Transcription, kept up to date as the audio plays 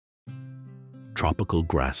tropical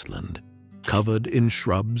grassland, covered in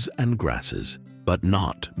shrubs and grasses, but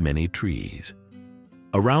not many trees.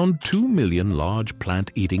 Around 2 million large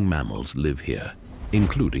plant-eating mammals live here,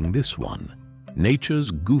 including this one, nature's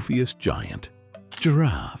goofiest giant,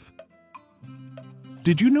 giraffe.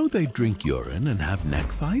 Did you know they drink urine and have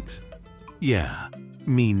neck fights? Yeah,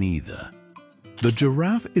 me neither. The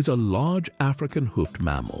giraffe is a large African hoofed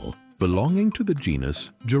mammal belonging to the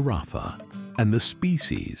genus Giraffe and the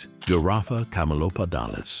species Giraffe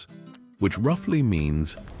camelopardalis, which roughly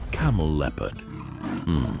means camel leopard.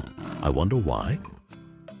 I wonder why?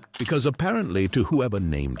 Because apparently to whoever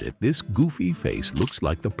named it, this goofy face looks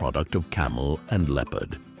like the product of camel and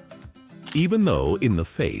leopard. Even though in the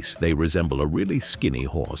face they resemble a really skinny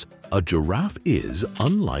horse, a giraffe is,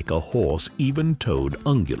 unlike a horse, even-toed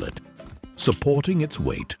ungulate, supporting its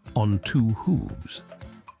weight on 2 hooves.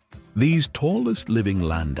 These tallest living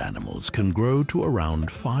land animals can grow to around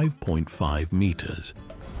 5.5 meters.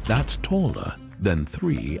 That's taller than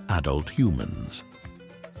 3 adult humans.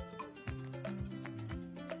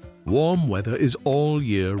 Warm weather is all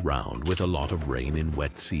year round with a lot of rain in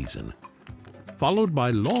wet season, followed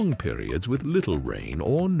by long periods with little rain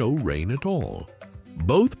or no rain at all.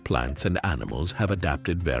 Both plants and animals have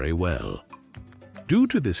adapted very well. Due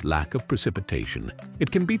to this lack of precipitation, it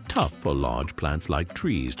can be tough for large plants like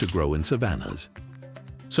trees to grow in savannas.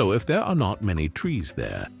 So if there are not many trees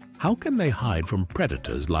there, how can they hide from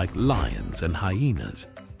predators like lions and hyenas?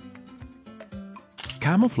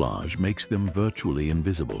 Camouflage makes them virtually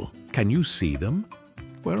invisible. Can you see them?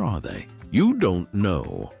 Where are they? You don't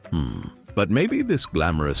know. But maybe this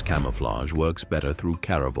glamorous camouflage works better through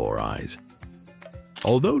carnivore eyes.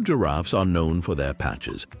 Although giraffes are known for their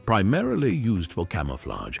patches, primarily used for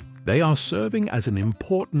camouflage, they are serving as an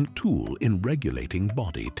important tool in regulating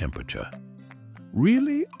body temperature.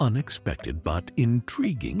 Really unexpected but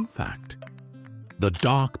intriguing fact. The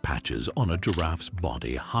dark patches on a giraffe's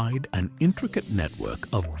body hide an intricate network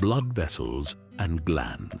of blood vessels and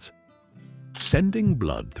glands, sending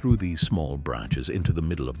blood through these small branches into the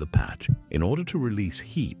middle of the patch in order to release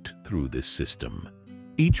heat through this system.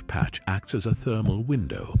 Each patch acts as a thermal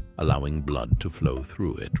window, allowing blood to flow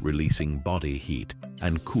through it, releasing body heat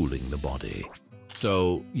and cooling the body.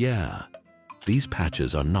 So, yeah, these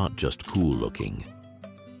patches are not just cool looking.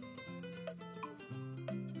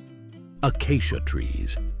 Acacia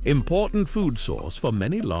trees, important food source for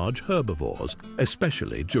many large herbivores,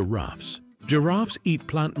 especially giraffes. Giraffes eat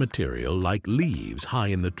plant material like leaves high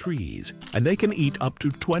in the trees, and they can eat up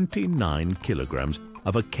to 29 kilograms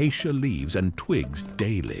of acacia leaves and twigs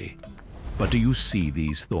daily. But do you see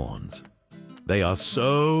these thorns? They are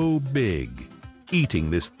so big. Eating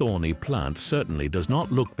this thorny plant certainly does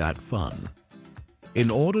not look that fun. In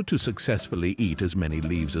order to successfully eat as many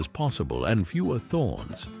leaves as possible and fewer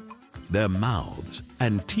thorns, their mouths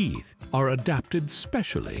and teeth are adapted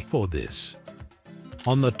specially for this.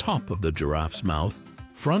 On the top of the giraffe's mouth,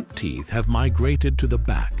 front teeth have migrated to the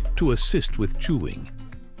back to assist with chewing.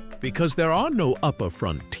 Because there are no upper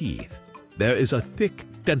front teeth, there is a thick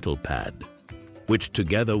dental pad, which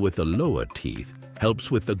together with the lower teeth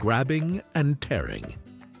helps with the grabbing and tearing.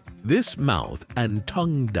 This mouth and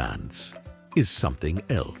tongue dance is something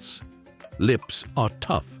else. Lips are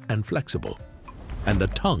tough and flexible, and the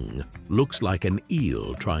tongue looks like an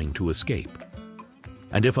eel trying to escape.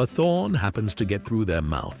 And if a thorn happens to get through their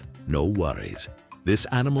mouth, no worries. These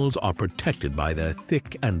animals are protected by their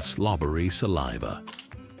thick and slobbery saliva.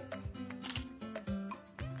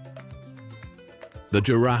 The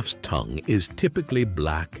giraffe's tongue is typically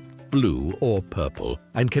black, blue, or purple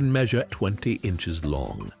and can measure 20 inches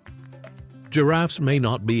long. Giraffes may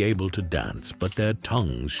not be able to dance, but their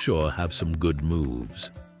tongues sure have some good moves.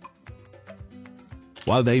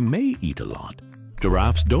 While they may eat a lot,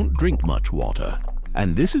 giraffes don't drink much water,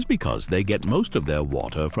 and this is because they get most of their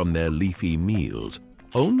water from their leafy meals,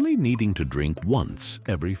 only needing to drink once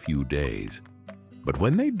every few days. But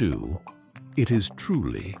when they do, it is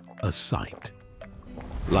truly a sight.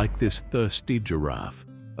 Like this thirsty giraffe,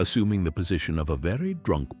 assuming the position of a very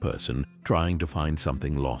drunk person trying to find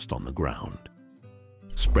something lost on the ground,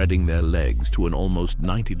 spreading their legs to an almost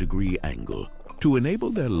 90-degree angle to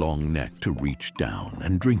enable their long neck to reach down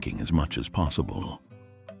and drinking as much as possible.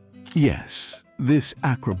 Yes, this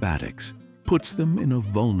acrobatics puts them in a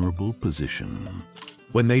vulnerable position.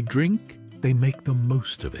 When they drink, they make the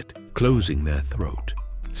most of it, closing their throat,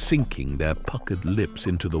 sinking their puckered lips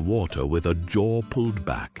into the water with a jaw pulled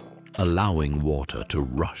back, allowing water to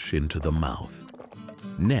rush into the mouth.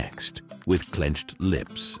 Next, with clenched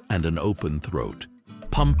lips and an open throat,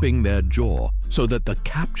 pumping their jaw so that the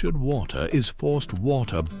captured water is forced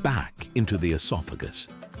water back into the esophagus.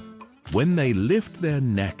 When they lift their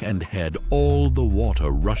neck and head, all the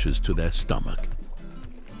water rushes to their stomach.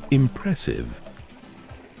 Impressive.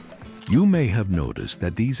 You may have noticed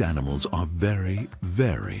that these animals are very,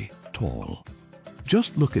 very tall.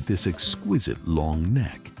 Just look at this exquisite long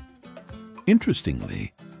neck.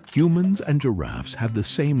 Interestingly, humans and giraffes have the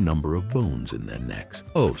same number of bones in their necks.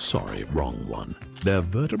 Oh, sorry, wrong one. Their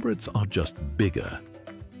vertebrates are just bigger.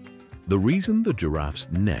 The reason the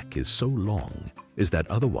giraffe's neck is so long is that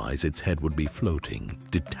otherwise its head would be floating,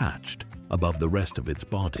 detached, above the rest of its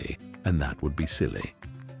body, and that would be silly.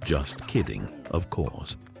 Just kidding, of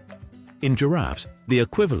course. In giraffes, the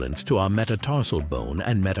equivalents to our metatarsal bone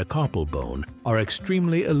and metacarpal bone are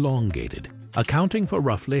extremely elongated, accounting for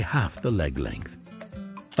roughly half the leg length.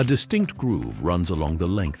 A distinct groove runs along the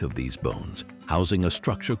length of these bones, housing a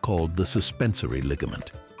structure called the suspensory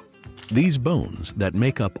ligament. These bones, that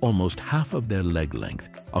make up almost half of their leg length,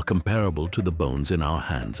 are comparable to the bones in our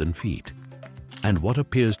hands and feet. And what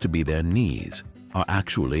appears to be their knees are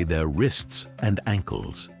actually their wrists and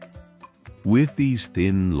ankles. With these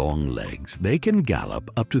thin, long legs, they can gallop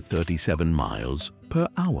up to 37 miles per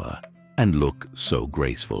hour and look so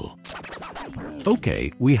graceful.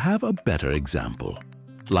 Okay, we have a better example,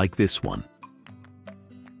 like this one.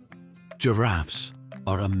 Giraffes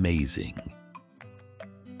are amazing.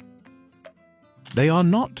 They are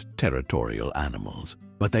not territorial animals,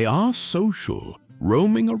 but they are social,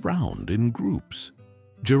 roaming around in groups.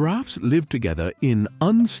 Giraffes live together in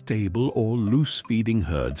unstable or loose-feeding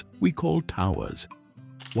herds we call towers.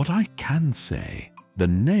 What I can say, the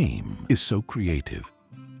name is so creative.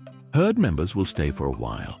 Herd members will stay for a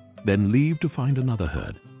while, then leave to find another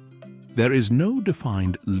herd. There is no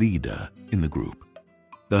defined leader in the group.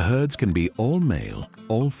 The herds can be all male,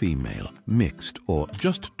 all female, mixed, or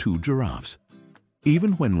just two giraffes.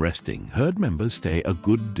 Even when resting, herd members stay a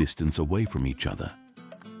good distance away from each other.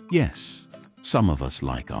 Yes, some of us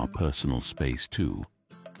like our personal space too.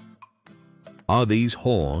 Are these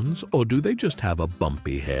horns, or do they just have a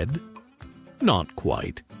bumpy head? Not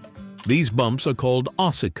quite. These bumps are called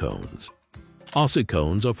ossicones.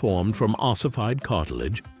 Ossicones are formed from ossified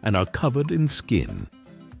cartilage and are covered in skin.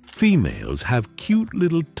 Females have cute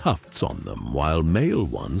little tufts on them, while male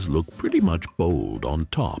ones look pretty much bold on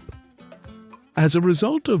top. As a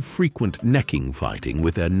result of frequent necking fighting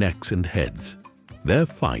with their necks and heads, their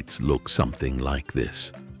fights look something like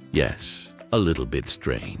this. Yes, a little bit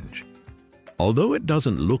strange. Although it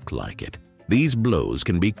doesn't look like it, these blows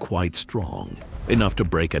can be quite strong, enough to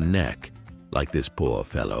break a neck, like this poor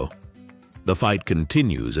fellow. The fight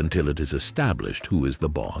continues until it is established who is the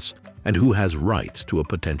boss and who has rights to a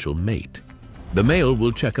potential mate. The male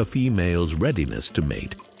will check a female's readiness to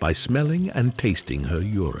mate by smelling and tasting her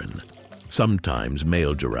urine. Sometimes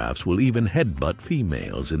male giraffes will even headbutt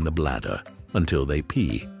females in the bladder until they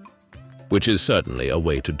pee, which is certainly a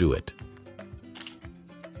way to do it.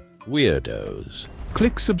 Weirdos.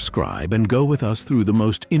 Click subscribe and go with us through the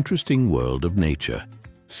most interesting world of nature.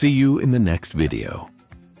 See you in the next video.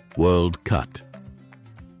 World Cut.